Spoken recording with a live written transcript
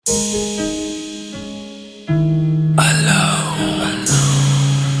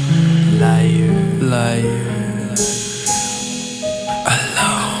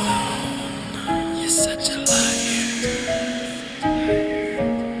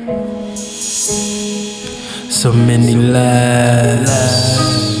So many lies,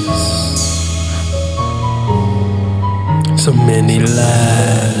 so many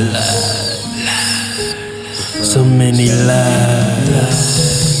lies, so many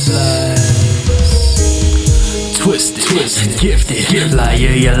lies. Twisted, gifted, liar,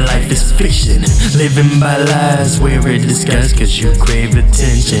 your life is fiction. Living by lies, wear it disguised cause you crave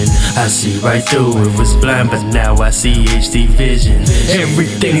attention. I see right through it, was blind but now I see HD vision.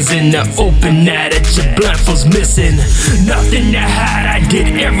 Everything's in the open now that your blindfold's missing. Nothing to hide, I did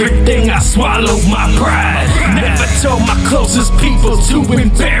everything, I swallowed my pride. Never told my closest people, too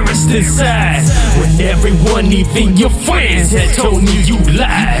embarrassed inside. When everyone, even your friends, had told me you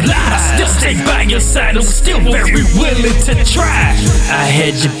lied. I still stay by your side, I'm still very willing to try. I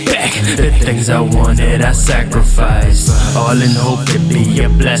had your back, the things I wanted I sacrificed, all in hope to be a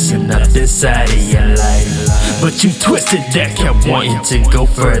blessing up inside of your life. But you twisted that, kept wanting to go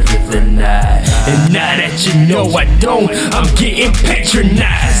further than I. And now that you know I don't, I'm getting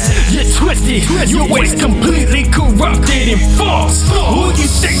patronized. You're twisted, your ways completely corrupted and false. Who you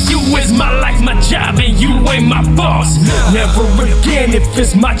think you is, my life, my job, and you ain't my boss. Never again, if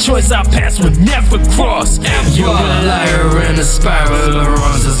it's my choice, our paths would never cross. You're a liar and a spiral of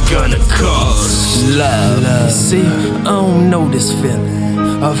wrongs is gonna cause love. See, I don't know this feeling.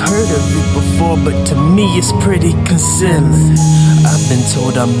 I've heard of it before, but to me it's pretty concealing. I've been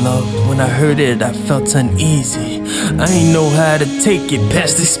told I'm loved, when I heard it I felt uneasy. I ain't know how to take it,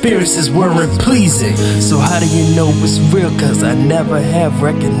 past experiences weren't pleasing. So how do you know it's real, cause I never have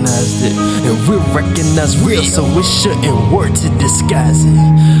recognized it. And real recognize real, so it shouldn't work to disguise it.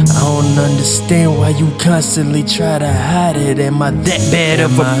 I don't understand why you constantly try to hide it. Am I that bad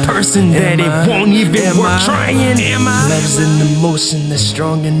of a person that it won't even work trying? Love's an emotion that's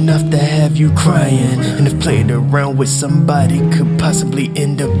strong enough to have you crying, and if played around with somebody could possibly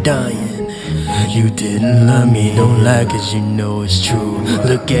end up dying. You didn't love me, don't lie cause you know it's true.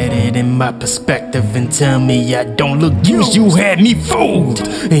 Look at it in my perspective and tell me I don't look used. You had me fooled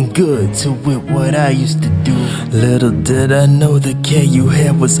and good to it what I used to do. Little did I know the care you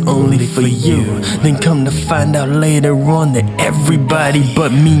had was only for you. Then come to find out later on that everybody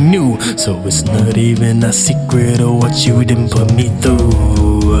but me knew. So it's not even a secret of what you didn't put me through.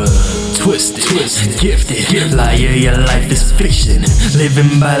 Twisted, gifted, liar, your life is fiction.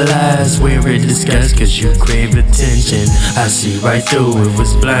 Living by lies, wear it disguised cause you crave attention. I see right through it,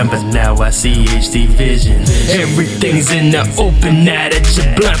 was blind but now I see HD vision. Everything's in the open now that your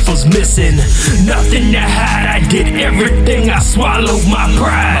blindfold's missing. Nothing to hide, I did everything, I swallowed my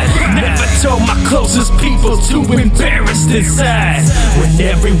pride. Never told my closest people, too embarrassed inside. When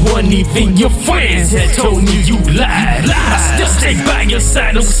everyone, even your friends, had told me you lied. I still stay by your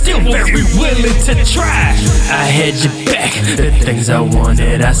side, I'm still very willing to try. I had your back, the things I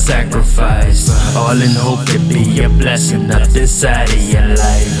wanted I sacrificed, all in hope to be a blessing up inside of your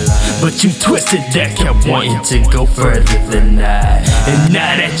life. But you twisted that, kept wanting to go further than I. And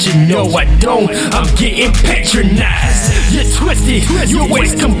now that you know I don't, I'm getting patronized. You're twisted, your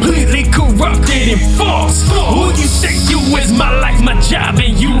ways completely corrupted and false. Who you think you is, my life, my job,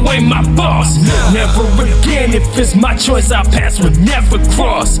 and you ain't my boss. Never again, if it's my choice, our paths would never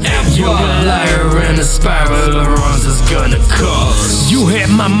cross. You're a liar and a spiral of wrongs is gonna cause. You had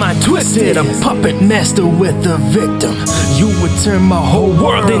my mind twisted, a puppet master with a victim. You would turn my whole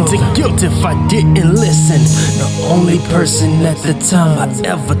world into guilt if I didn't listen. The only person at the time I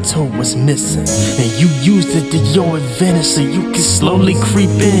ever told was missing, and you used it to your advantage so you could slowly creep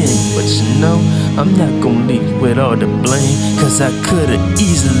in. But you know, I'm not gonna leave with all the blame, cause I could've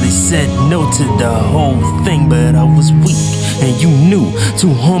easily said no to the whole thing, but I was weak and you knew,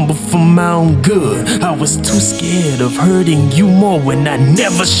 too humble for my own good. I was too scared of hurting you more when I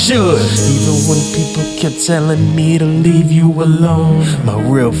never should. Even when people kept telling me to leave you alone, my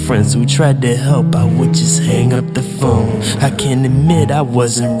real friends who tried to help, I would just hang up the phone. I can't admit I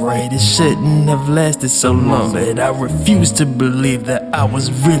wasn't right, it shouldn't have lasted so long, but I refuse to believe that I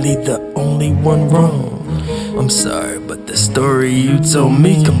was really the only one wrong. I'm sorry, but the story you told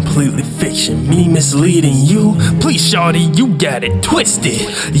me, completely fiction, me misleading you. Please, shorty, you got it twisted.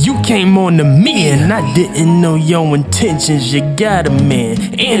 You came on to me and I didn't know your intentions. You got a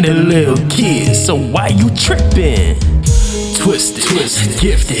man and a little kid, so why you tripping? Twisted,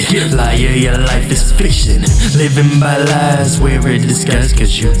 gifted, liar, your life is fiction. Living by lies, wear it disguised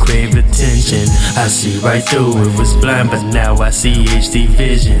cause you crave attention. I see right through it, was blind but now I see HD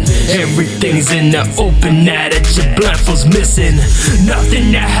vision. Everything's in the open now that your blindfold's missing.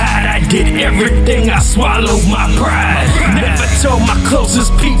 Nothing to hide, I did everything, I swallowed my pride. Never told my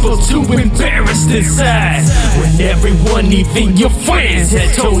closest people, too embarrassed inside. When everyone, even your friends,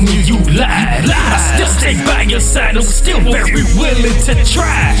 had told me you lied. I still stay by your side, I'm still very willing to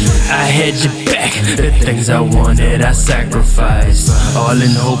try. I had your back, the things I wanted I sacrificed, all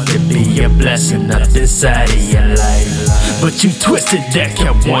in hope to be a blessing up inside of your life. But you twisted that,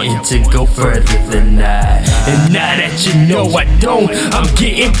 kept wanting to go further than that. And now that you know I don't, I'm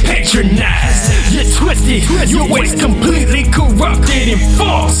getting patronized. You're twisted, your ways completely corrupted and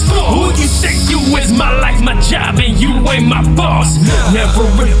false. Who you think you is, my life, my job, and you ain't my boss. Never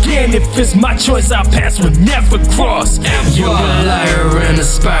again, if it's my choice, our paths would never cross. You're a liar and a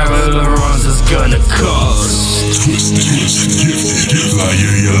spiral of wrongs is gonna cause. Twisted, gifted,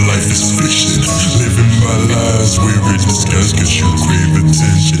 liar, your life is fiction. Living my lies, wearing disguise cause you crave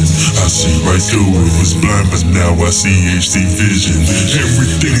attention. I see right through it, was blind but now I see HD vision.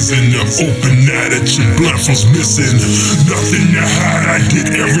 Everything's in the open now that your blindfold's missing. Nothing to hide, I did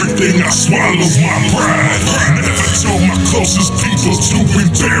everything, I swallowed my pride. Never told my closest people, too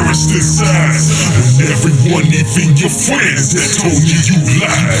embarrassed inside. When everyone, even your friends, had told you you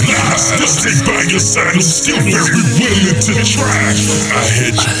lied. I still stay by your side, I'm still very willing to try. I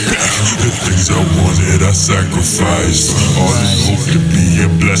had your back, the things I wanted I sacrificed, all in hope to be a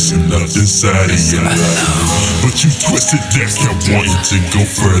blessing up inside of your life. But you twisted that, kept wanting to go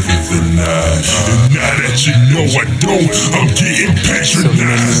further than I. And now that you know I don't, I'm getting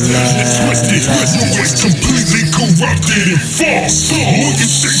patronized. You're twisted, your ways completely corrupted and false. Who you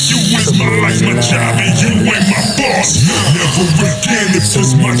think you is, my life, my job, and you ain't my boss. Never again, if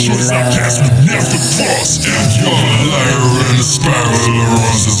it's my choice, our paths would never cross. You're a liar and a spiral of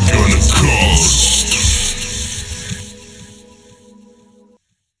wrongs is gonna cause.